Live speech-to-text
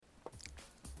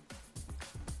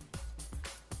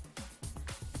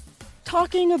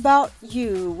Talking About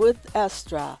You with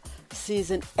ESTRA,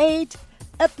 Season 8,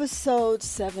 Episode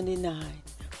 79.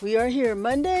 We are here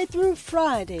Monday through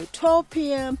Friday, 12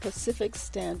 p.m. Pacific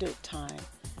Standard Time.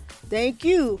 Thank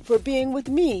you for being with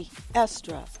me,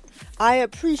 ESTRA. I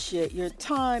appreciate your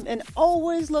time and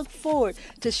always look forward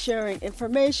to sharing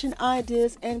information,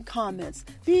 ideas, and comments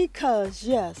because,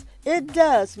 yes, it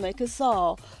does make us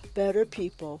all better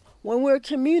people when we're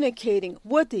communicating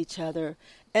with each other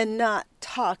and not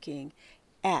talking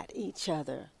at each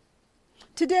other.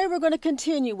 Today we're going to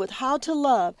continue with how to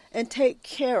love and take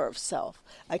care of self.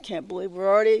 I can't believe we're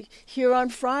already here on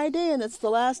Friday and it's the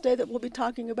last day that we'll be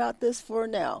talking about this for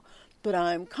now. But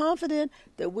I'm confident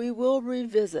that we will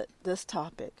revisit this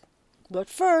topic. But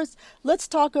first, let's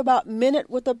talk about Minute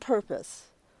with a Purpose.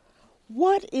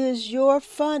 What is your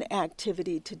fun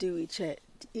activity to do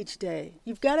each day?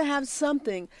 You've got to have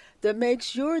something that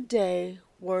makes your day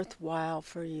worthwhile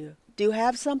for you. Do you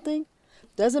have something?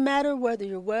 Doesn't matter whether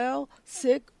you're well,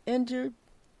 sick, injured,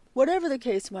 whatever the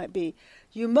case might be.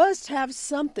 You must have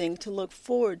something to look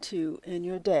forward to in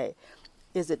your day.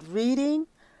 Is it reading?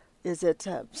 Is it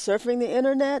surfing the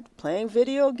internet, playing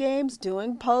video games,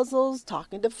 doing puzzles,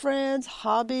 talking to friends,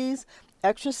 hobbies,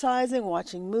 exercising,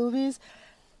 watching movies,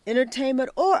 entertainment,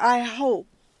 or I hope,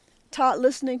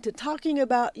 listening to Talking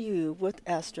About You with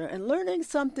ESTRA and learning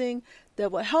something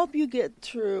that will help you get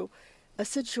through a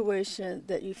situation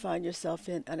that you find yourself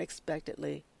in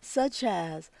unexpectedly, such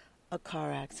as a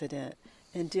car accident,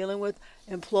 and dealing with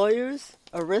employers,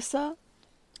 ERISA,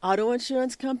 auto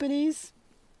insurance companies,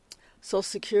 Social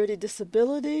Security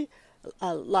disability,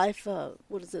 long-term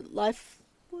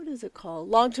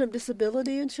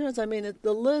disability insurance. I mean,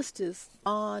 the list is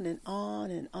on and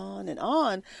on and on and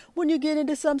on when you get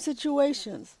into some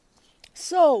situations.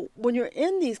 So when you're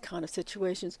in these kind of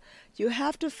situations, you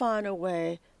have to find a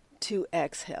way to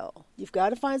exhale. You've got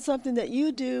to find something that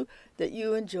you do that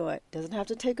you enjoy. It doesn't have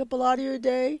to take up a lot of your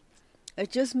day.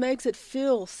 It just makes it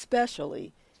feel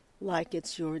specially like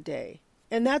it's your day.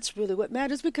 And that's really what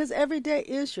matters because every day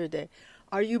is your day.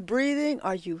 Are you breathing?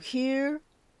 Are you here?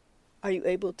 Are you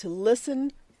able to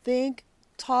listen, think,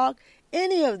 talk?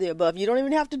 Any of the above. You don't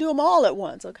even have to do them all at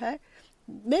once, okay?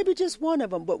 Maybe just one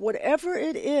of them. But whatever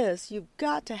it is, you've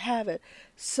got to have it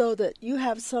so that you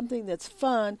have something that's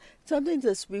fun, something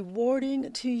that's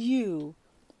rewarding to you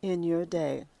in your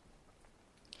day.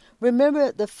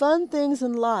 Remember, the fun things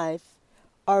in life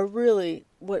are really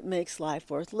what makes life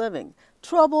worth living.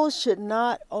 Trouble should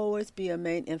not always be a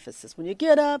main emphasis. When you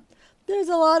get up, there's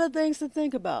a lot of things to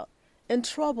think about, and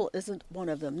trouble isn't one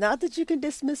of them. Not that you can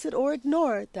dismiss it or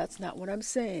ignore it. That's not what I'm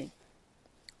saying.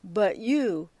 But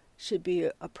you should be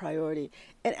a priority.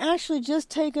 And actually just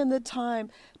taking the time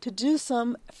to do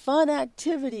some fun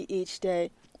activity each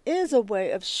day is a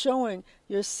way of showing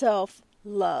yourself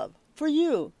love for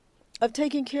you, of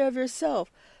taking care of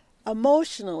yourself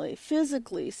emotionally,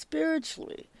 physically,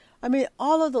 spiritually. I mean,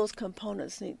 all of those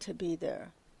components need to be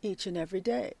there each and every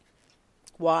day.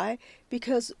 Why?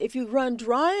 Because if you run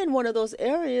dry in one of those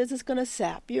areas, it's going to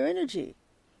sap your energy.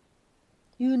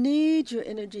 You need your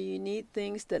energy. You need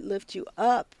things that lift you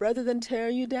up rather than tear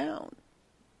you down.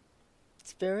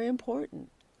 It's very important.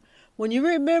 When you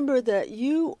remember that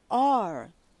you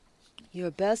are your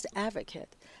best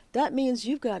advocate, that means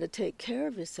you've got to take care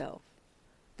of yourself.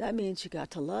 That means you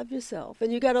got to love yourself.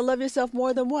 And you got to love yourself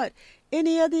more than what?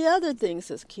 Any of the other things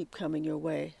that keep coming your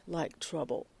way, like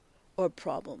trouble or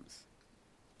problems.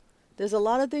 There's a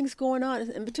lot of things going on,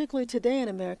 and particularly today in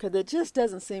America, that just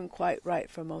doesn't seem quite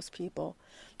right for most people.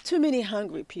 Too many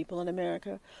hungry people in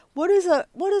America. What is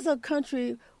a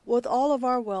country with all of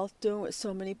our wealth doing with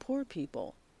so many poor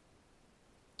people?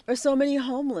 Or so many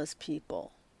homeless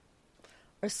people?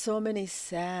 Or so many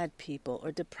sad people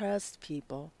or depressed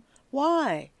people?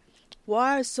 Why?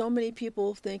 Why are so many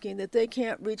people thinking that they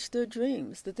can't reach their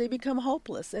dreams, that they become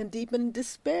hopeless and deep in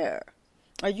despair?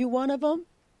 Are you one of them?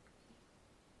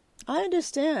 I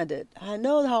understand it. I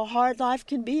know how hard life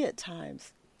can be at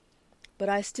times. But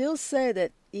I still say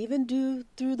that even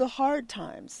through the hard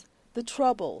times, the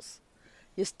troubles,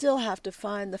 you still have to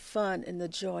find the fun and the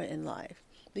joy in life.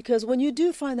 Because when you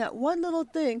do find that one little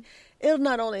thing, it'll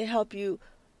not only help you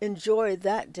enjoy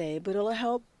that day, but it'll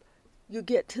help you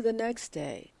get to the next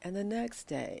day, and the next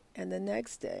day, and the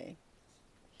next day.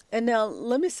 And now,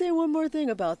 let me say one more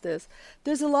thing about this.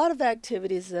 There's a lot of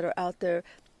activities that are out there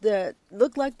that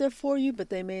look like they're for you, but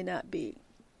they may not be.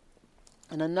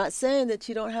 And I'm not saying that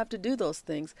you don't have to do those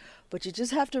things, but you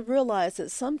just have to realize that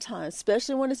sometimes,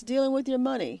 especially when it's dealing with your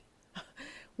money,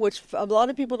 which a lot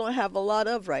of people don't have a lot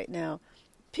of right now,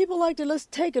 people like to, let's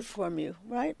take it from you,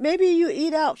 right? Maybe you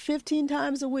eat out 15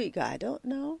 times a week. I don't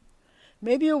know.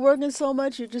 Maybe you're working so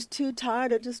much you're just too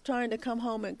tired of just trying to come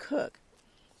home and cook.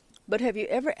 But have you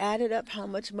ever added up how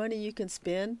much money you can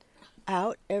spend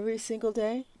out every single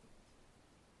day?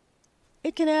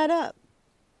 It can add up.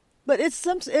 But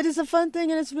it is a fun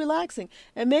thing and it's relaxing.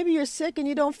 And maybe you're sick and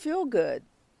you don't feel good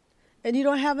and you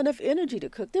don't have enough energy to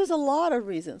cook. There's a lot of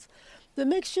reasons. But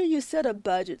make sure you set a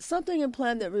budget, something in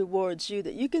plan that rewards you,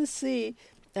 that you can see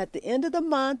at the end of the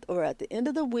month or at the end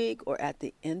of the week or at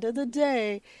the end of the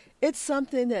day. It's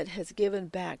something that has given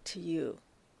back to you.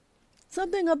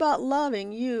 Something about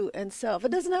loving you and self.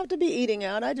 It doesn't have to be eating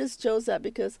out. I just chose that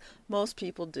because most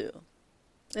people do.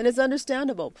 And it's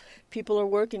understandable. People are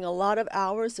working a lot of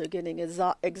hours. They're getting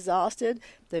exhausted.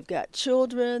 They've got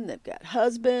children. They've got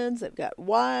husbands. They've got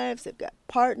wives. They've got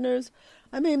partners.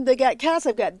 I mean, they got cats.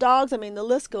 They've got dogs. I mean, the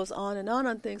list goes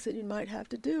on things that you might have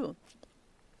to do.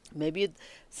 Maybe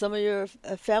some of your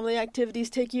family activities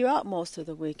take you out most of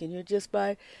the week, and you're just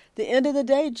by the end of the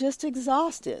day just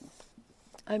exhausted.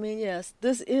 I mean, yes,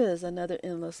 this is another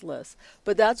endless list.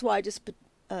 But that's why I just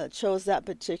chose that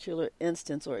particular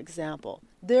instance or example.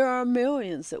 There are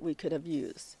millions that we could have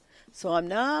used. So I'm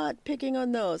not picking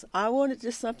on those. I wanted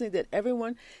just something that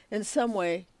everyone in some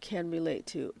way can relate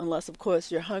to. Unless, of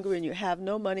course, you're hungry and you have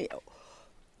no money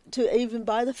to even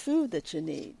buy the food that you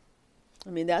need. I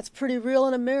mean, that's pretty real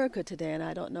in America today, and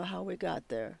I don't know how we got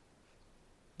there.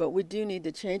 But we do need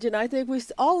to change. And I think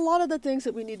a lot of the things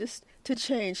that we need to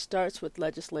change starts with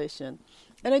legislation.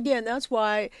 And again, that's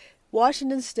why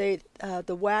Washington State,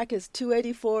 the WAC is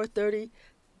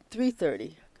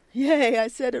 284-330. Yay, I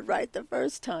said it right the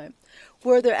first time.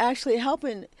 Where they're actually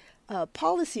helping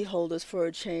policyholders for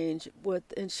a change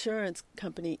with insurance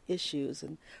company issues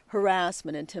and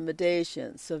harassment,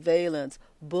 intimidation, surveillance,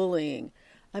 bullying.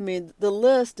 I mean, the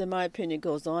list, in my opinion,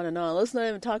 goes on and on. Let's not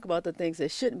even talk about the things they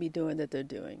shouldn't be doing that they're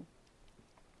doing.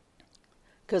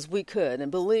 Because we could. And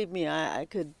believe me, I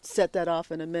could set that off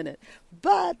in a minute.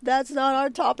 But that's not our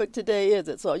topic today, is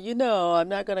it? So, I'm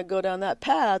not going to go down that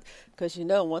path. Because,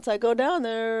 once I go down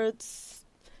there, it's,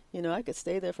 I could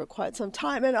stay there for quite some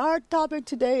time. And our topic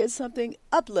today is something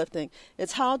uplifting.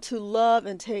 It's how to love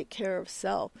and take care of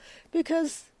self.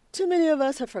 Because too many of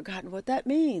us have forgotten what that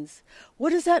means.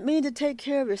 What does that mean to take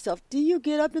care of yourself? Do you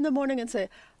get up in the morning and say,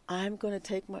 I'm going to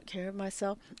take care of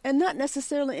myself? And not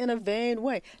necessarily in a vain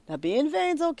way. Now, being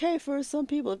vain is okay for some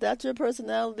people. If that's your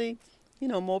personality,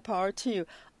 more power to you.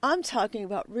 I'm talking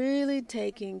about really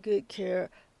taking good care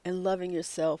and loving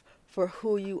yourself for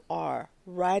who you are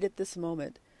right at this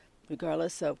moment,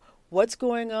 regardless of what's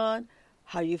going on,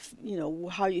 how you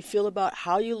feel about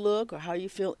how you look or how you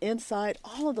feel inside,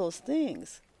 all of those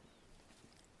things.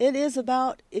 It is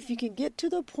about, if you can get to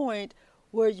the point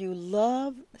where you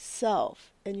love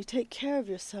self and you take care of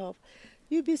yourself,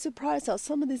 you'd be surprised how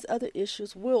some of these other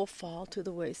issues will fall to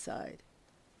the wayside.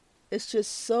 It's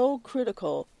just so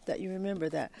critical that you remember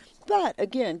that. But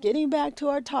again, getting back to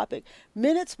our topic,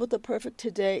 Minutes with the Perfect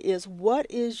today is, what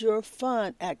is your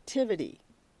fun activity?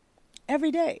 Every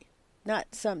day,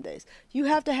 not some days. You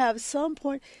have to have some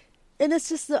point, and it's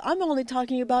just I'm only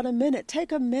talking about a minute.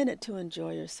 Take a minute to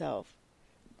enjoy yourself.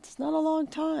 It's not a long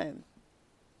time.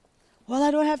 Well,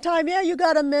 I don't have time. Yeah, you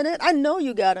got a minute. I know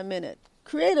you got a minute.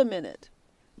 Create a minute.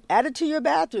 Add it to your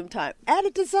bathroom time. Add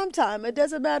it to some time. It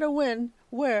doesn't matter when,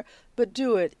 where, but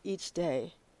do it each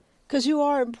day. Because you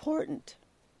are important.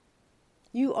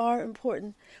 You are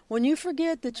important. When you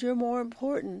forget that you're more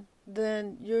important,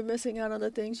 then you're missing out on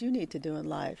the things you need to do in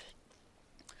life.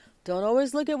 Don't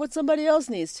always look at what somebody else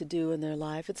needs to do in their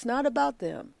life. It's not about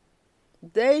them.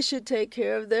 They should take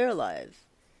care of their lives.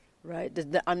 Right?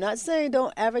 I'm not saying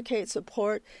don't advocate,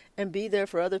 support, and be there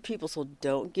for other people, so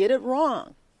don't get it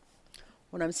wrong.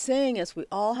 What I'm saying is we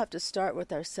all have to start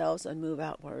with ourselves and move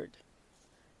outward.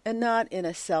 And not in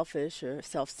a selfish or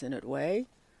self-centered way.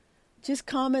 Just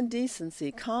common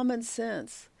decency, common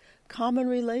sense, common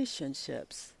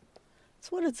relationships.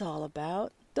 That's what it's all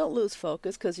about. Don't lose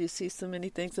focus because you see so many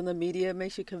things in the media. It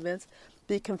makes you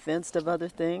be convinced of other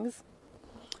things.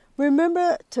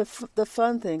 Remember the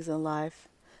fun things in life.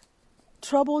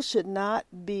 Trouble should not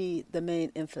be the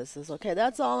main emphasis. Okay,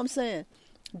 that's all I'm saying.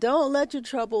 Don't let your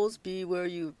troubles be where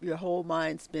your whole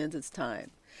mind spends its time.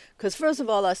 Because first of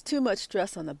all, that's too much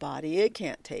stress on the body. It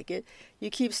can't take it. You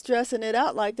keep stressing it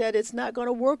out like that, it's not going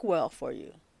to work well for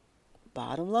you.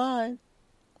 Bottom line.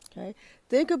 Okay,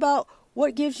 think about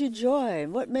what gives you joy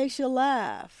and what makes you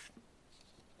laugh.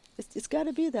 It's got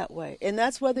to be that way. And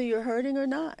that's whether you're hurting or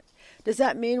not. Does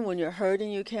that mean when you're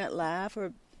hurting you can't laugh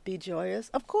or be joyous?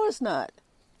 Of course not.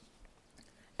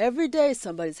 Every day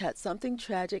somebody's had something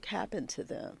tragic happen to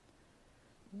them.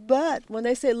 But when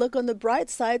they say look on the bright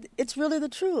side, it's really the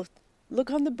truth. Look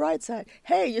on the bright side.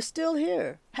 Hey, you're still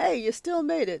here. Hey, you still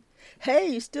made it. Hey,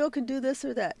 you still can do this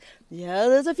or that. Yeah,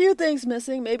 there's a few things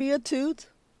missing. Maybe a tooth.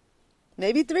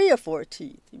 Maybe 3 or 4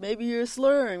 teeth. Maybe you're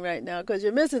slurring right now because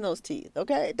you're missing those teeth.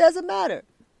 Okay? It doesn't matter.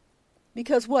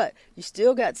 Because what? You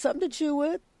still got something to chew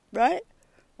with, right?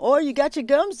 Or you got your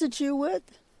gums to chew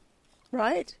with,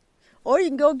 right? Or you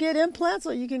can go get implants,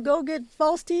 or you can go get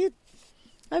false teeth.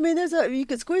 I mean, you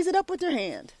can squeeze it up with your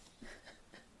hand.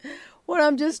 What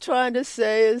I'm just trying to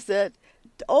say is that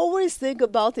always think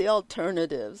about the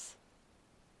alternatives.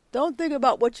 Don't think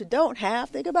about what you don't have.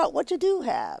 Think about what you do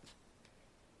have.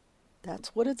 That's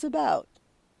what it's about.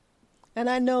 And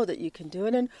I know that you can do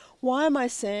it. And why am I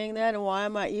saying that? And why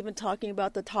am I even talking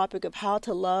about the topic of how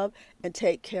to love and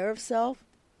take care of self?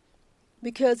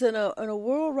 Because in a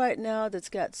world right now that's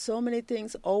got so many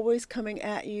things always coming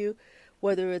at you,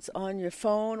 whether it's on your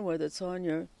phone, whether it's on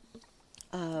your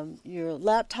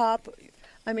laptop,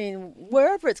 I mean,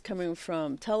 wherever it's coming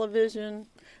from, television,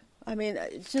 I mean,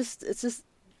 it's just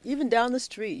even down the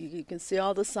street, you can see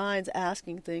all the signs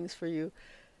asking things for you.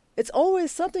 It's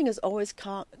always, something is always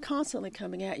constantly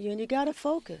coming at you, and you got to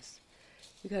focus.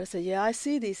 You got to say, yeah, I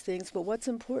see these things, but what's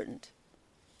important?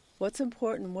 What's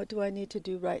important? What do I need to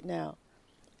do right now?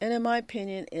 And in my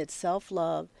opinion, it's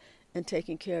self-love and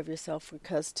taking care of yourself,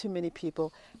 because too many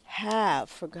people have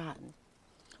forgotten.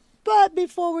 But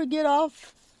before we get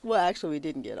off, well, actually we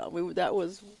didn't get off. That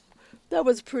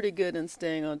was pretty good in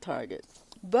staying on target.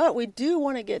 But we do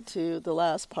want to get to the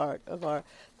last part of our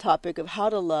topic of how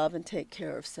to love and take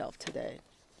care of self today.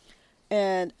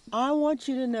 And I want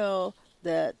you to know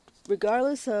that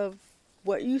regardless of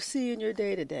what you see in your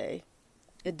day-to-day,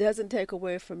 it doesn't take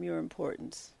away from your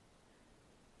importance.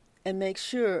 And make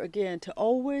sure, again, to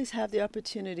always have the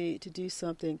opportunity to do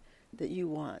something that you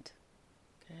want.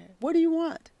 Okay? What do you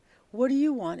want? What do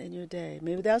you want in your day?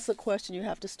 Maybe that's the question you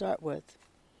have to start with.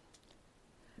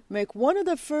 Make one of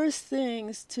the first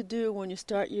things to do when you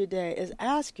start your day is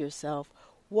ask yourself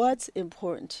what's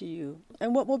important to you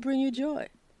and what will bring you joy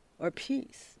or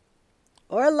peace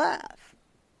or a laugh.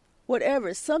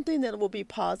 Whatever, something that will be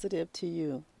positive to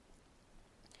you.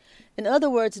 In other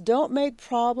words, don't make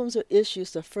problems or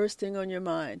issues the first thing on your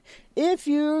mind. If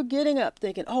you're getting up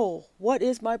thinking, oh, what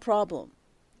is my problem?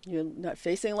 You're not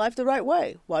facing life the right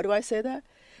way. Why do I say that?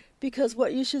 Because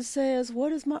what you should say is,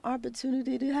 what is my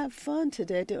opportunity to have fun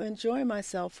today, to enjoy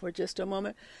myself for just a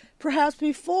moment, perhaps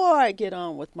before I get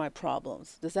on with my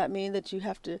problems? Does that mean that you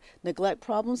have to neglect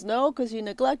problems? No, because you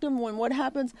neglect them, when what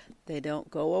happens? They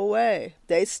don't go away.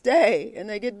 They stay, and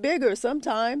they get bigger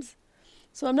sometimes.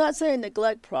 So I'm not saying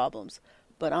neglect problems,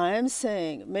 but I am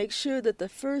saying make sure that the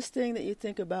first thing that you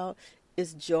think about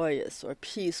is joyous or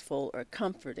peaceful or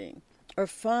comforting or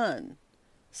fun.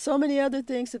 So many other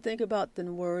things to think about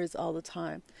than worries all the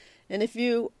time. And if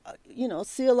you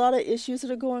see a lot of issues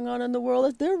that are going on in the world,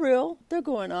 if they're real, they're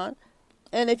going on.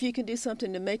 And if you can do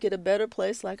something to make it a better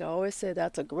place, like I always say,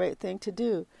 that's a great thing to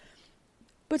do.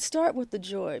 But start with the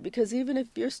joy, because even if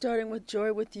you're starting with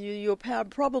joy with you, you'll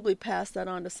probably pass that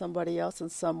on to somebody else in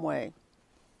some way.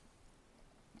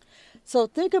 So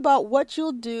think about what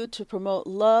you'll do to promote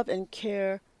love and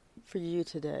care for you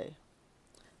today.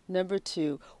 Number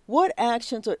 2, what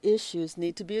actions or issues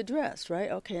need to be addressed,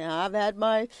 right? Okay, I've had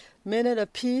my minute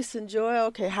of peace and joy.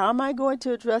 Okay, how am I going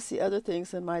to address the other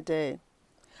things in my day?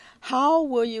 How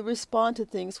will you respond to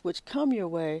things which come your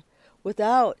way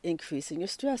without increasing your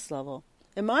stress level?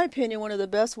 In my opinion, one of the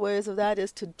best ways of that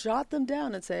is to jot them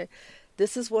down and say,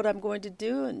 this is what I'm going to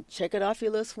do, and check it off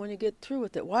your list when you get through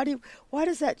with it. Why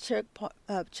does that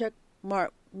check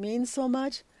mark mean so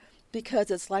much?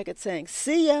 Because it's like it's saying,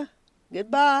 see ya.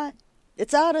 Goodbye.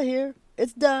 It's out of here.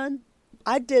 It's done.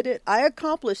 I did it. I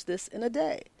accomplished this in a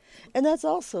day. And that's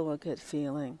also a good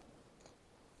feeling.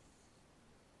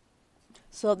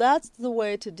 So that's the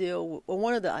way to deal, or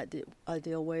one of the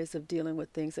ideal ways of dealing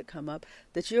with things that come up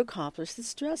that you accomplish that's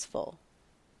stressful.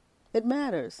 It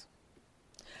matters.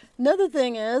 Another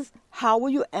thing is, how will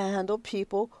you handle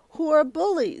people who are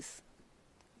bullies?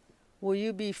 Will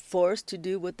you be forced to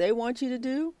do what they want you to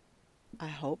do? I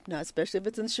hope not, especially if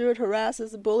it's insured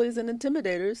harassers, bullies, and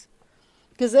intimidators,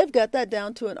 because they've got that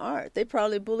down to an art. They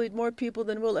probably bullied more people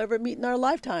than we'll ever meet in our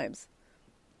lifetimes.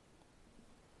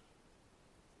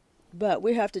 But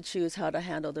we have to choose how to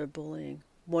handle their bullying.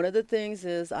 One of the things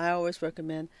is, I always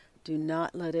recommend, do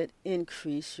not let it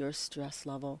increase your stress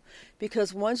level.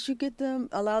 Because once you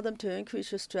allow them to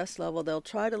increase your stress level, they'll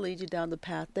try to lead you down the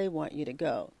path they want you to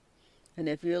go. And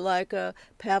if you're like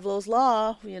Pavlov's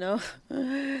Law, you don't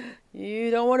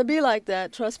want to be like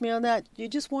that. Trust me on that. You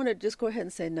just want to go ahead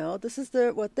and say, no, this is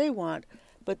what they want,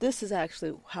 but this is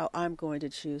actually how I'm going to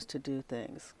choose to do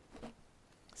things.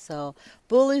 So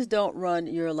bullies don't run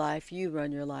your life, you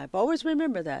run your life. Always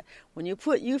remember that. When you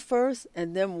put you first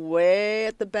and them way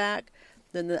at the back,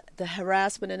 then the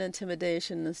harassment and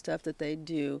intimidation and stuff that they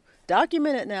do,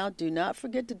 document it now. Do not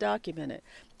forget to document it,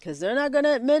 because they're not going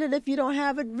to admit it if you don't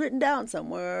have it written down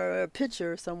somewhere or a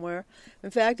picture somewhere.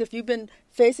 In fact, if you've been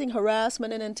facing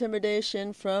harassment and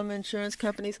intimidation from insurance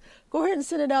companies, go ahead and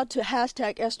send it out to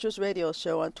hashtag ESTRA's radio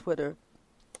show on Twitter,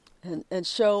 and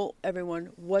show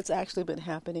everyone what's actually been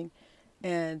happening,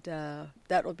 and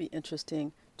that will be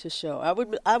interesting to show.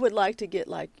 I would like to get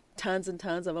like tons and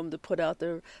tons of them to put out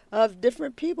there of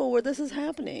different people where this is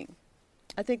happening.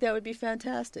 I think that would be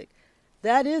fantastic.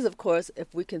 That is, of course,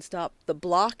 if we can stop the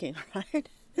blocking, right?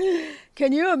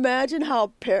 Can you imagine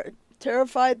how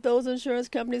terrified those insurance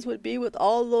companies would be with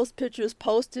all those pictures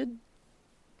posted?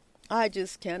 I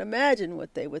just can't imagine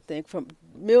what they would think, from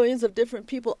millions of different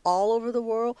people all over the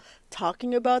world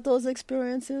talking about those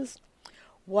experiences.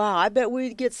 Wow, I bet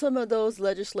we'd get some of those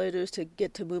legislators to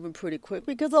get to moving pretty quick,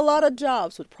 because a lot of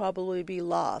jobs would probably be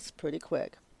lost pretty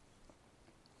quick.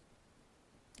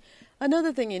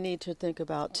 Another thing you need to think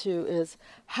about, too, is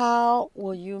how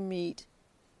will you meet,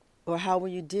 or how will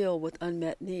you deal with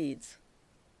unmet needs?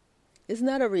 Isn't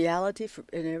that a reality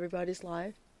in everybody's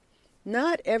life?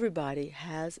 Not everybody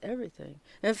has everything.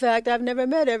 In fact, I've never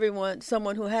met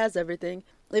someone who has everything,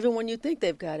 even when you think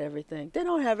they've got everything. They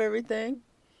don't have everything.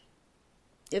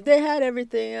 If they had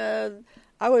everything, I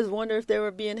always wonder if they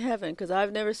would be in heaven, because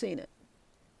I've never seen it.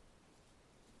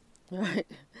 Right?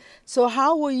 So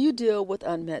how will you deal with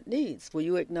unmet needs? Will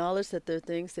you acknowledge that there are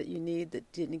things that you need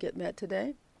that didn't get met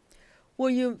today? Will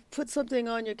you put something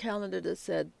on your calendar that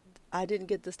said, I didn't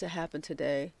get this to happen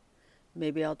today.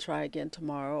 Maybe I'll try again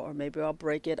tomorrow, or maybe I'll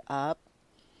break it up,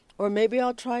 or maybe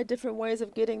I'll try different ways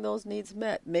of getting those needs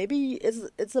met. Maybe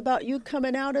it's about you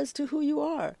coming out as to who you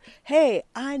are. Hey,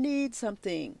 I need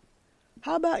something.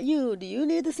 How about you? Do you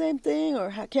need the same thing,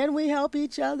 or can we help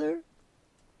each other?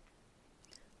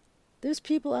 There's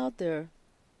people out there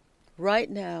right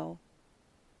now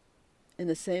in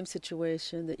the same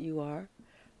situation that you are,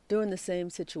 doing the same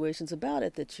situations about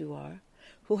it that you are,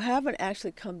 who haven't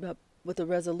actually come up with a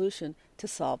resolution to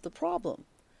solve the problem.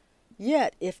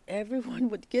 Yet, if everyone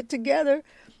would get together,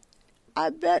 I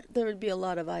bet there would be a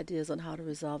lot of ideas on how to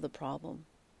resolve the problem.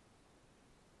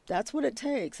 That's what it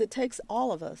takes. It takes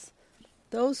all of us,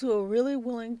 those who are really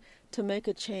willing to make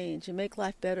a change and make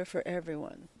life better for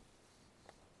everyone.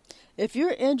 If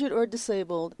you're injured or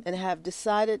disabled and have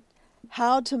decided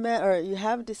you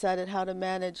haven't decided how to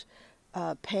manage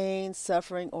pain,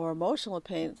 suffering, or emotional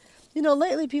pain,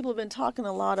 lately people have been talking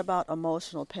a lot about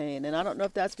emotional pain, and I don't know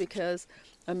if that's because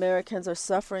Americans are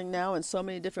suffering now in so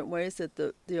many different ways that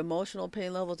the emotional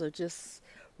pain levels are just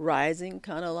rising,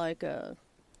 kind of like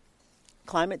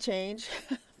climate change.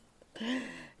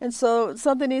 And so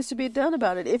something needs to be done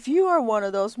about it. If you are one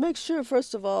of those, make sure,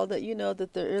 first of all, that you know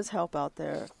that there is help out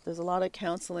there. There's a lot of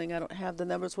counseling. I don't have the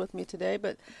numbers with me today,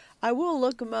 but I will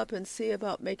look them up and see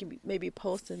about maybe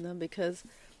posting them, because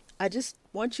I just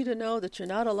want you to know that you're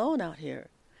not alone out here.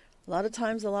 A lot of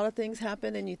times, a lot of things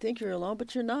happen and you think you're alone,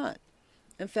 but you're not.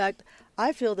 In fact,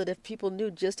 I feel that if people knew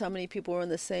just how many people were in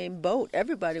the same boat,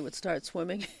 everybody would start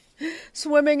swimming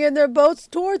in their boats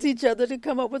towards each other to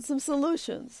come up with some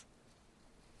solutions.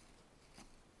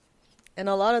 And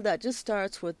a lot of that just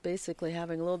starts with basically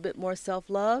having a little bit more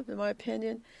self-love, in my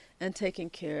opinion, and taking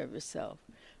care of yourself.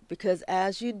 Because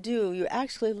as you do, you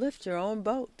actually lift your own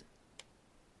boat.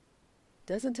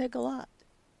 Doesn't take a lot.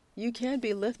 You can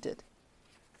be lifted.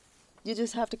 You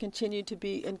just have to continue to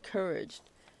be encouraged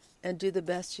and do the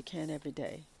best you can every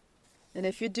day. And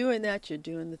if you're doing that, you're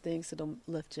doing the things that'll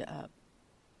lift you up.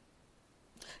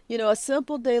 A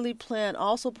simple daily plan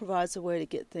also provides a way to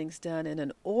get things done in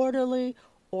an orderly,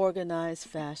 organized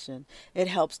fashion. It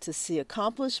helps to see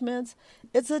accomplishments.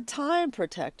 It's a time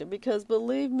protector, because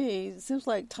believe me, it seems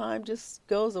like time just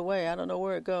goes away. I don't know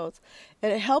where it goes.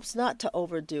 And it helps not to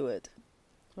overdo it.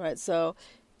 Right, so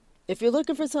if you're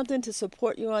looking for something to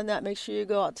support you on that, make sure you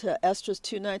go out to ESTRA's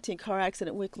 219 Car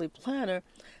Accident Weekly Planner.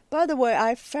 By the way,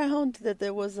 I found that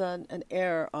there was an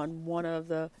error on one of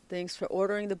the things for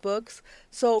ordering the books,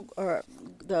 or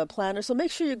the planner. So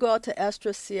make sure you go out to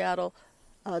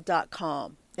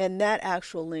estraseattle.com, and that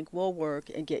actual link will work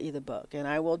and get you the book. And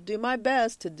I will do my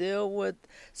best to deal with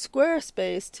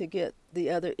Squarespace to get the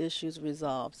other issues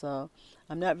resolved. So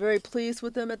I'm not very pleased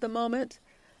with them at the moment.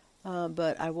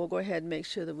 But I will go ahead and make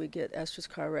sure that we get Estra's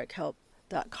Car Wreck Help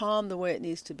the way it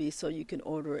needs to be, so you can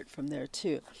order it from there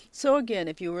too. So again,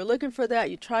 if you were looking for that,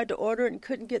 you tried to order it and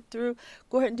couldn't get through,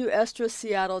 go ahead and do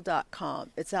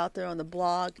ESTRASeattle.com. It's out there on the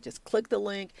blog. Just click the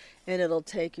link and it'll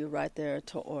take you right there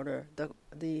to order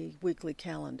the weekly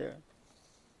calendar.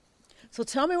 So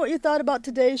tell me what you thought about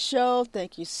today's show.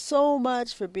 Thank you so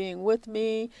much for being with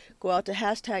me. Go out to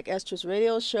hashtag Estra's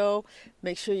Radio Show.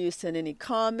 Make sure you send any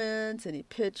comments, any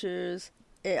pictures.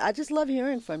 I just love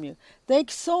hearing from you.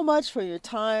 Thanks so much for your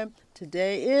time.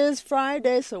 Today is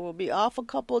Friday, so we'll be off a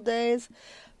couple of days.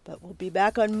 But we'll be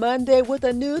back on Monday with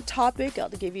a new topic. I'll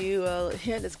give you a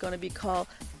hint. It's going to be called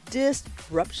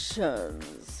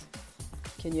disruptions.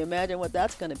 Can you imagine what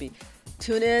that's going to be?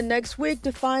 Tune in next week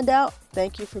to find out.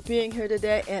 Thank you for being here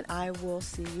today, and I will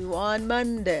see you on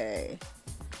Monday.